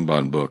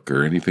Kanban book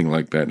or anything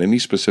like that. Any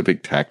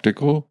specific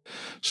tactical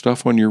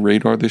stuff on your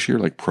radar this year,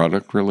 like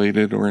product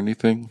related or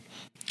anything?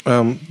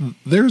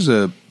 There's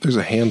a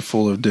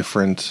handful of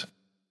different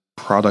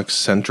product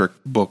centric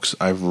books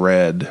I've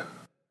read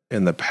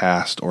in the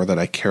past or that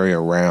I carry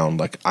around.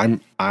 Like I'm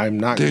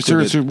not.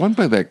 There's one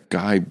by that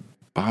guy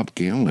Bob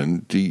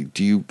Galen. Do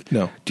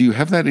you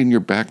have that in your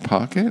back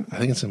pocket? I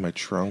think it's in my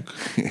trunk.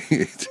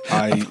 It's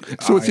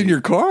in your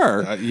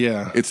car.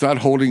 Yeah. It's not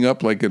holding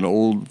up like an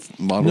old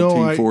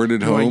Model T Ford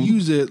at home. I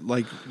use it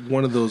like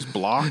one of those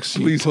blocks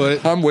you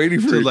put. I'm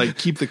waiting for to like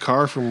keep the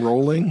car from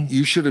rolling.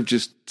 You should have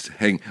just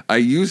I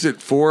use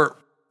it for.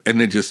 And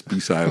then just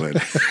be silent.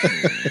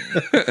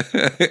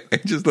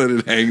 And just let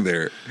it hang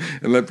there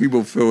and let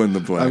people fill in the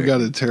blank. I've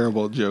got a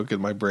terrible joke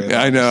in my brain.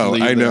 I know.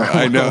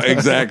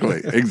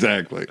 Exactly.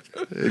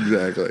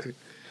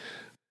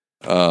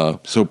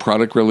 So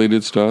product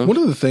related stuff. One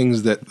of the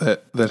things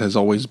that has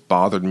always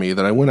bothered me,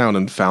 that I went out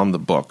and found the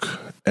book,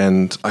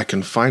 and I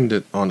can find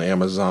it on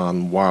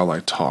Amazon while I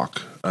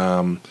talk,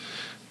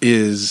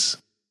 is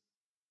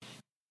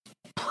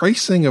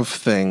pricing of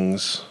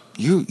things.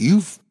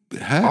 You've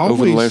had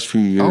over the last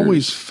few years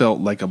always felt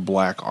like a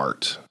black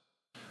art.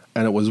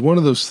 And it was one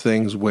of those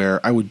things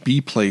where I would be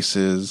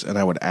places and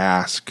I would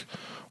ask,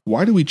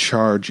 why do we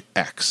charge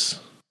X?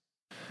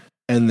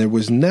 And there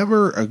was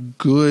never a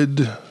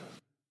good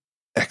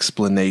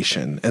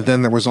explanation. And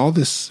then there was all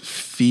this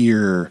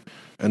fear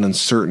and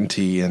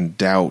uncertainty and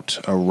doubt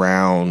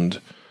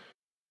around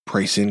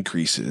price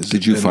increases.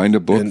 Did you find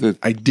a book that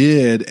I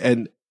did,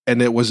 and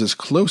it was as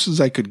close as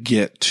I could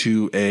get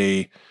to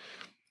a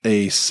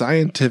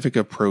scientific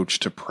approach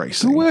to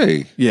pricing. No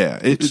way. Yeah,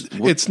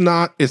 it's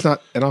not,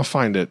 and I'll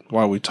find it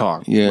while we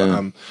talk.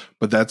 Yeah,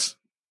 but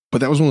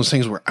that was one of those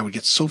things where I would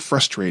get so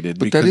frustrated.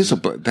 But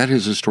that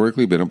has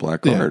historically been a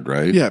black art,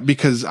 right? Yeah,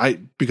 because I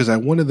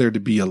wanted there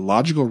to be a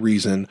logical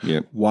reason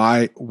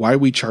why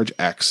we charge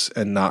X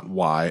and not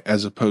Y,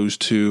 as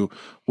opposed to,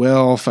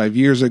 well, 5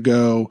 years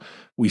ago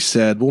we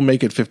said we'll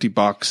make it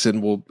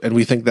 $50 and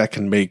we think that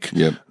can make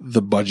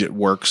the budget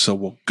work, so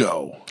we'll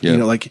go.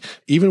 Like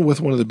even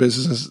with one of the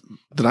businesses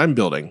that I'm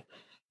building,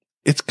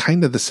 it's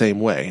kind of the same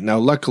way. Now,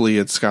 luckily,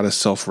 it's got a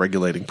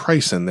self-regulating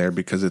price in there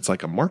because it's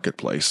like a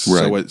marketplace,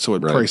 Right. so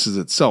it Right. prices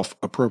itself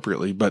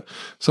appropriately. But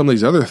some of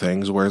these other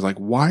things, where it's like,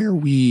 why are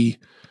we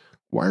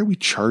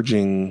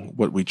charging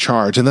what we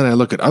charge? And then I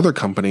look at other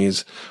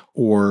companies,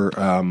 or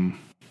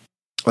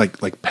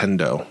like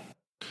Pendo.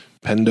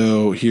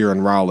 Pendo here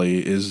in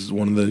Raleigh is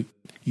one of the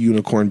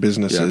unicorn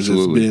businesses. Yeah, It's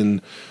absolutely.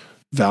 been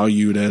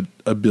valued at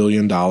 $1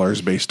 billion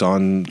based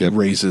on Yep.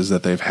 raises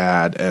that they've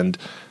had, and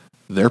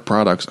their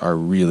products are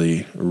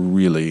really,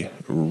 really,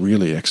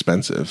 really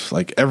expensive.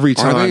 Like every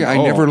time, Are they? I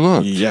never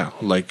looked. Yeah,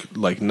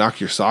 like knock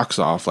your socks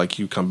off. Like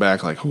you come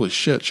back, like holy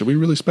shit, should we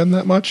really spend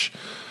that much?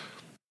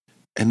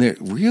 And they're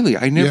really,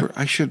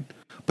 I should,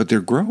 but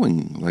they're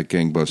growing like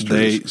gangbusters.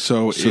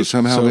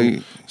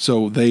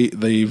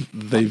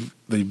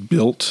 They've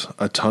built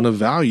a ton of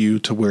value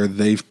to where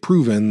they've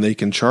proven they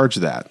can charge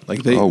that.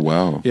 Like they, oh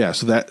wow, yeah.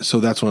 So that's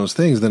one of those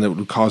things. Then it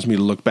would cause me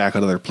to look back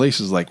at other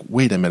places. Like,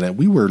 wait a minute,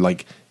 we were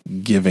like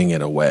giving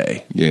it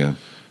away, yeah.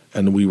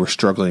 and we were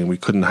struggling. We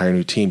couldn't hire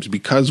new teams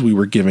because we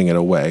were giving it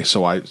away.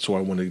 So I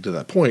wanted to get to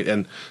that point.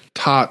 And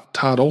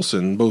Todd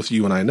Olson, both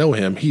you and I know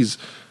him. He's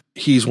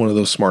one of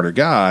those smarter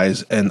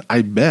guys, and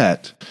I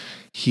bet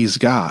he's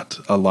got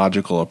a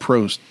logical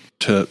approach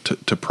to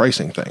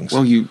pricing things.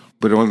 Well,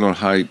 but on the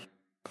high,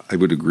 I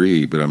would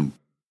agree, but I'm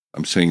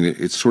saying that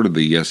it's sort of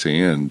the yes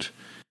and.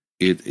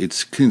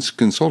 It's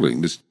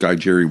consulting. This guy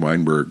Jerry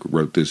Weinberg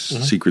wrote this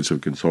Secrets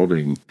of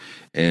Consulting,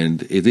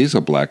 and it is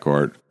a black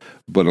art.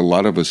 But a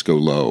lot of us go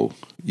low.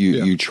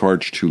 You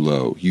charge too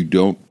low. You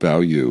don't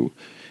value,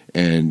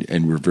 and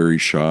we're very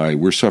shy.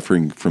 We're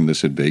suffering from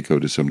this at Vaco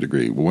to some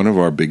degree. One of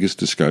our biggest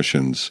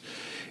discussions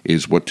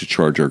is what to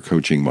charge our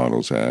coaching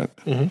models at,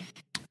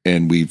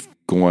 and we've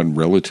gone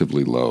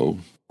relatively low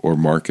or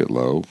market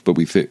low. But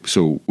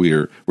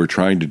we're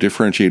trying to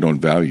differentiate on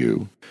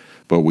value.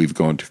 But we've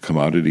gone to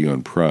commodity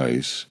on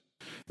price.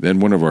 Then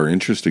one of our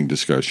interesting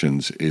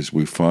discussions is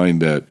we find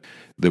that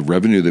the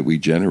revenue that we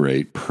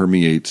generate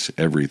permeates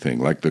everything,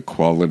 like the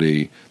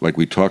quality, like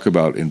we talk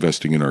about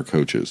investing in our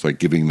coaches, like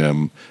giving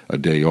them a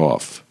day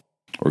off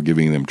or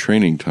giving them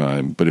training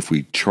time. But if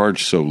we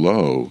charge so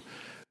low,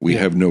 we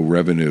have no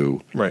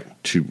revenue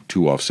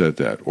to offset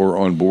that. Or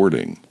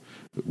onboarding.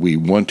 We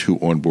want to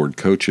onboard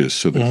coaches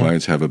so the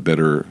clients have a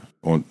better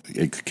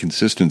a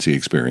consistency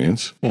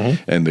experience,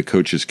 and the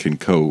coaches can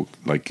co-coach,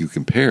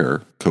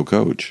 pair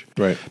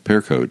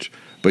coach,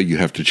 but you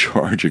have to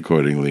charge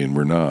accordingly, and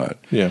we're not.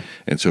 Yeah.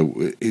 And so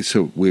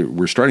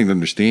we're starting to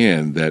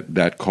understand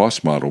that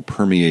cost model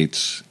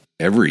permeates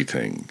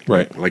everything.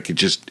 Right. Like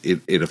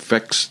it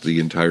affects the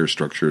entire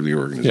structure of the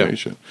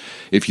organization.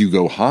 Yeah. If you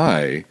go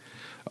high,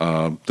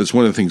 that's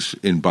one of the things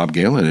in Bob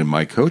Galen in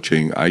my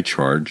coaching, I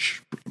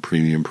charge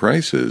premium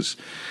prices,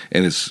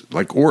 and it's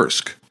like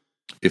Orsk.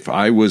 If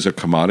I was a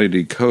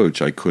commodity coach,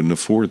 I couldn't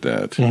afford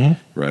that,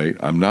 right?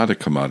 I'm not a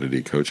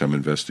commodity coach. I'm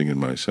investing in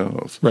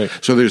myself. Right.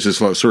 So there's this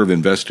sort of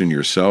invest in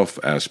yourself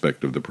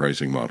aspect of the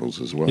pricing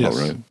models as well,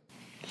 right?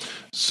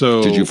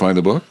 So did you find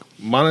the book?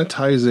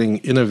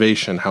 Monetizing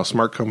Innovation, How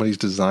Smart Companies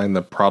Design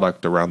the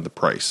Product Around the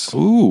Price.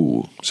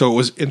 Ooh. So it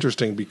was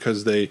interesting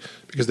because they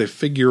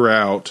figure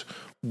out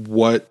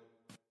what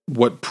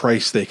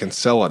price they can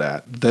sell it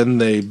at. Then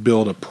they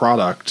build a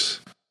product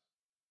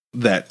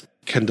that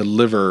can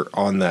deliver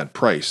on that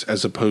price,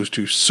 as opposed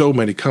to so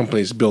many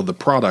companies build the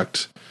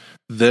product,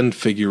 then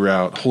figure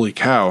out, holy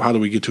cow, how do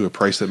we get to a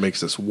price that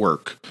makes this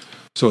work?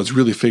 So it's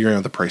really figuring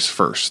out the price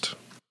first.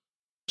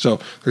 So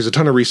there's a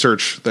ton of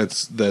research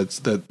that's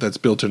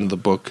built into the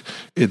book.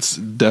 It's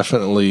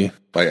definitely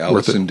by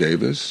Allison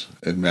Davis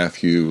and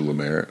Matthew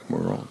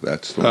Merle.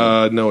 That's the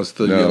one. No, it's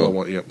the yellow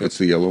one. Yep. It's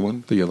the yellow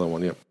one. The yellow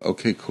one. Yep.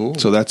 Okay, cool.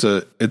 So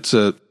it's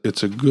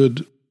a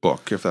good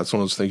book if that's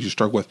one of those things you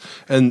struggle with,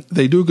 and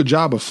they do a good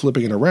job of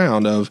flipping it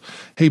around. Of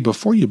hey,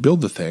 before you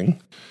build the thing,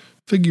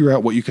 figure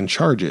out what you can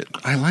charge it.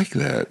 I like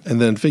that,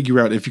 and then figure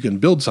out if you can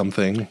build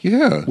something.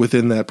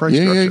 Within that price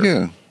structure.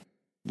 Yeah.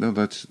 No,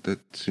 that's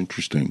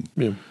interesting.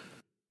 Yeah.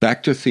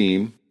 Back to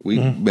theme. We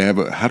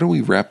have how do we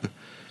wrap?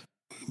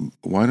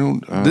 Why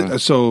don't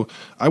so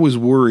I was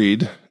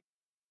worried.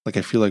 Like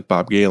I feel like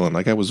Bob Galen.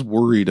 Like I was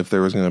worried if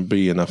there was going to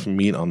be enough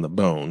meat on the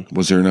bone.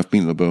 Was there enough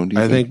meat on the bone?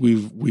 Do you think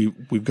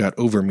we've got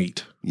over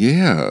meat.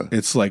 Yeah,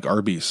 it's like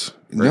Arby's.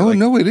 Right?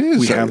 No, it is.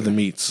 We have the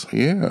meats.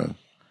 Yeah.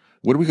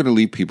 What are we going to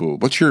leave people?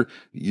 What's your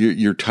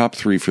top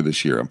 3 for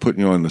this year? I'm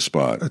putting you on the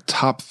spot. A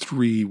top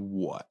 3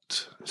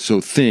 what?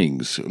 So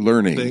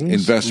learning,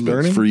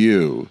 investment for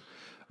you.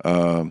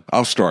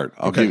 I'll start.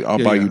 I'll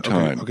buy you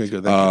time. Okay,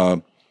 good.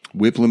 Thank you.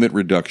 WIP limit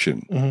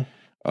reduction.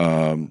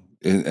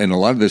 And a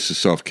lot of this is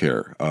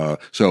self-care.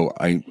 So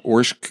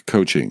Orsk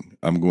coaching.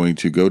 I'm going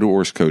to go to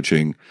Orsk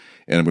coaching,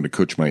 and I'm going to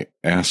coach my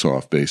ass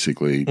off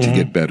basically to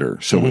get better.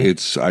 So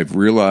I've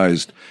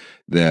realized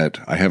that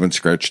I haven't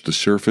scratched the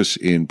surface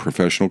in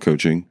professional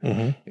coaching,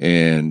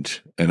 and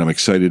I'm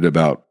excited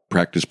about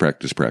practice,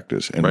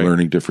 and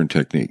learning different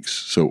techniques.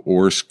 So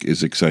Orsk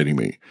is exciting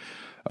me.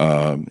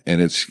 And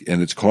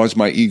it's caused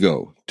my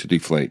ego to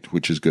deflate,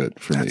 which is good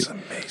for me. That's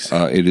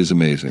amazing. It is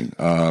amazing.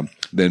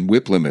 Then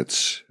WIP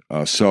limits.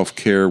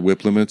 self-care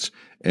whip limits,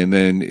 and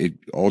then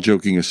all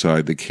joking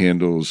aside, the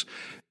candles,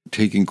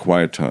 taking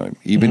quiet time,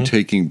 even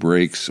taking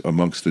breaks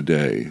amongst the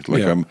day.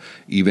 Like I'm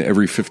even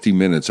every 50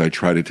 minutes, I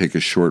try to take a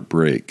short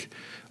break.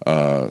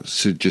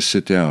 Just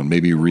sit down,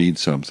 maybe read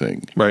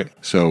something. Right.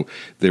 So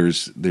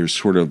there's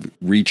sort of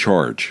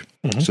recharge.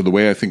 So the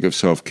way I think of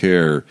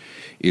self-care,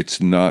 it's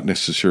not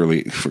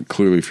necessarily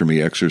clearly for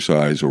me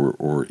exercise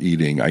or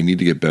eating. I need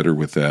to get better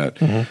with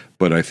that.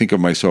 But I think of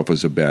myself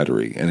as a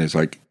battery, and it's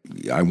like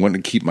I want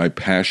to keep my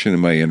passion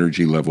and my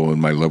energy level and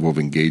my level of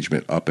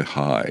engagement up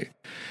high.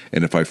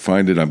 And if I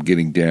find that I'm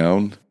getting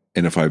down,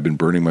 and if I've been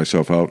burning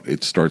myself out,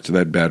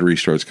 that battery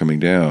starts coming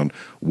down.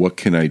 What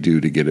can I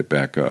do to get it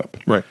back up?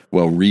 Right.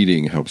 Well,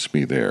 reading helps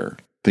me there.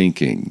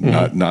 Thinking,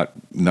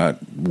 not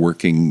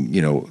working,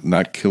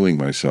 not killing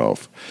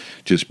myself,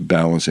 just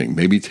balancing,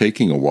 maybe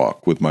taking a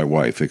walk with my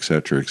wife, et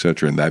cetera,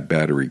 and that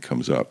battery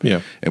comes up.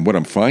 Yeah. And what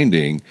I'm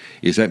finding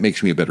is that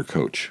makes me a better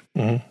coach,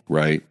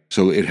 right?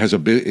 So it has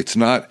it's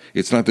not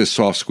this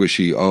soft,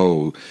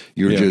 squishy,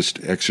 you're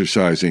just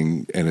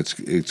exercising and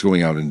it's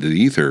going out into the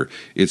ether.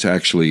 It's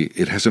actually,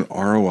 it has an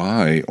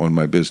ROI on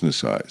my business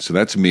side. So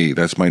that's me.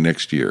 That's my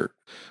next year.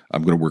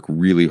 I'm going to work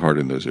really hard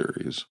in those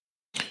areas.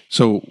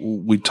 So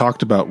we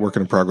talked about work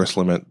in progress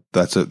limit.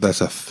 That's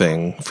a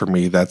thing for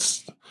me.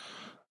 That's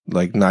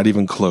like not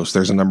even close.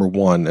 There's a number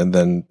 1, and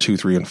then 2,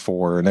 3, and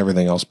 4, and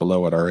everything else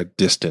below it are a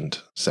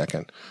distant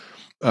second.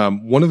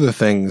 One of the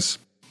things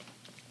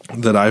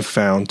that I've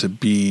found to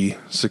be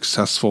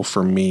successful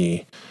for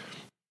me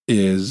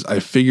is I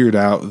figured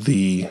out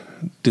the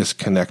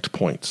disconnect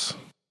points.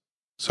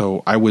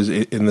 So I was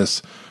in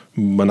this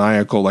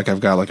maniacal, like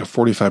I've got like a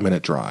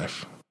 45-minute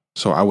drive.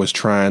 So I was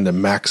trying to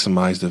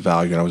maximize the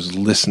value, and I was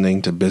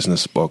listening to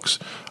business books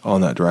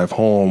on that drive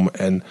home,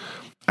 and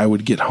I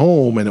would get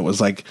home and it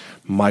was like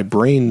my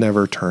brain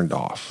never turned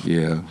off.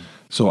 Yeah.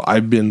 So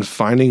I've been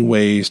finding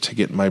ways to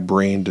get my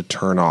brain to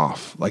turn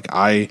off. Like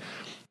I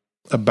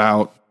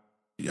blame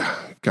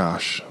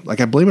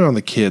it on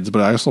the kids,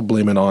 but I also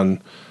blame it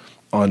on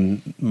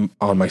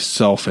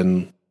myself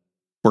and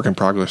work in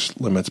progress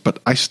limits. But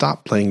I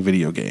stopped playing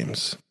video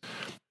games.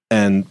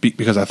 And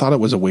because I thought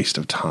it was a waste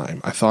of time.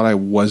 I thought I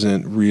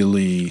wasn't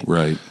really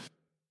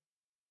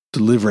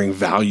delivering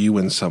value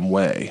in some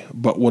way.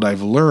 But what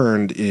I've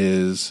learned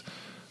is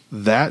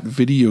that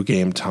video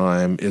game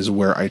time is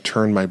where I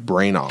turn my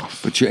brain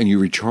off. But you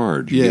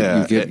recharge.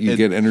 Yeah. You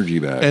get energy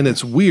back. And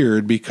it's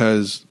weird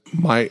because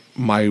my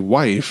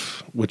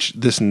wife, which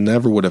this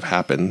never would have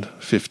happened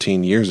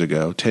 15 years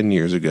ago, 10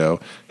 years ago,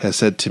 has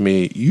said to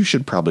me, you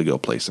should probably go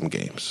play some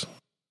games.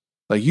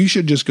 Like, you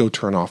should just go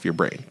turn off your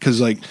brain.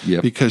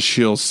 Because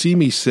she'll see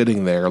me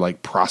sitting there,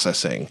 like,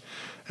 processing.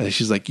 And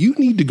she's like, you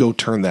need to go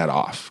turn that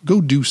off.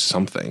 Go do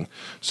something.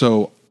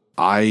 So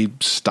I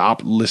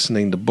stopped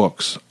listening to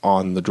books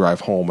on the drive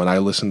home, and I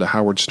listened to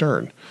Howard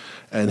Stern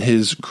and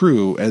his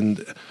crew.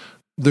 And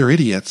they're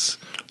idiots,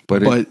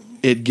 but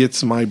it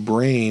gets my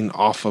brain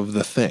off of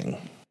the thing.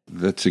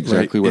 That's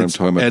exactly what I'm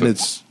talking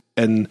about.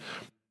 And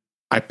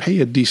I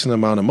pay a decent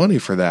amount of money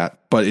for that,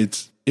 but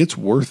it's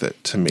worth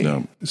it to me.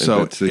 No,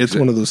 so it's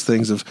one of those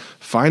things of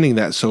finding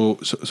that. So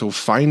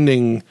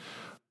finding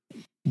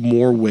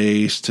more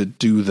ways to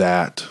do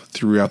that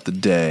throughout the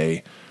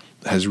day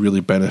has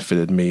really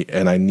benefited me,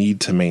 and I need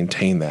to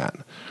maintain that.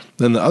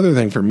 Then the other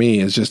thing for me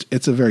is just,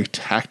 it's a very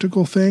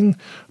tactical thing,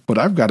 but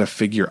I've got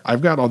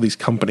all these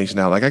companies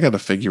now. Like, I got to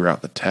figure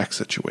out the tax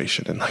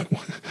situation, and like,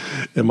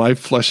 am I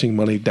flushing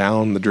money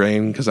down the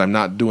drain because I'm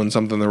not doing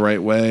something the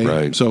right way?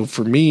 Right. So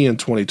for me in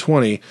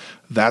 2020,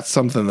 that's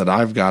something that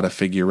I've got to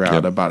figure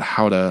out about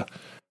how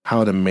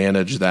to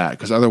manage that,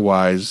 because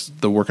otherwise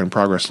the work in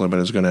progress limit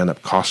is going to end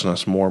up costing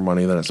us more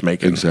money than it's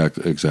making.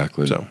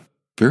 Exactly. So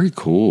very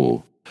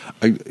cool.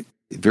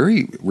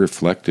 Very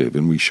reflective,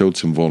 and we showed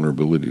some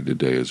vulnerability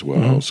today as well.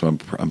 Mm-hmm. So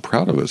I'm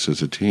proud of us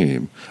as a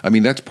team. I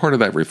mean, that's part of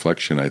that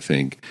reflection, I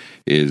think,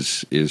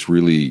 is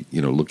really,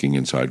 looking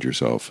inside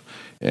yourself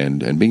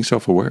and being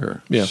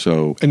self-aware. Yeah.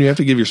 So, and you have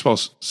to give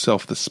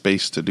yourself the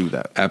space to do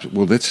that.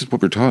 Well, that's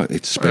what we're taught.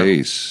 It's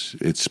space.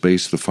 It's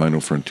space, the final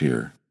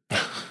frontier.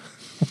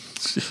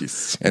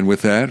 Jeez. And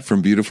with that,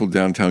 from beautiful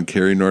downtown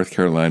Cary, North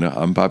Carolina,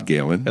 I'm Bob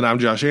Galen. And I'm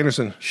Josh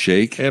Anderson.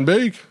 Shake and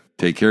bake.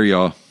 Take care,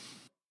 y'all.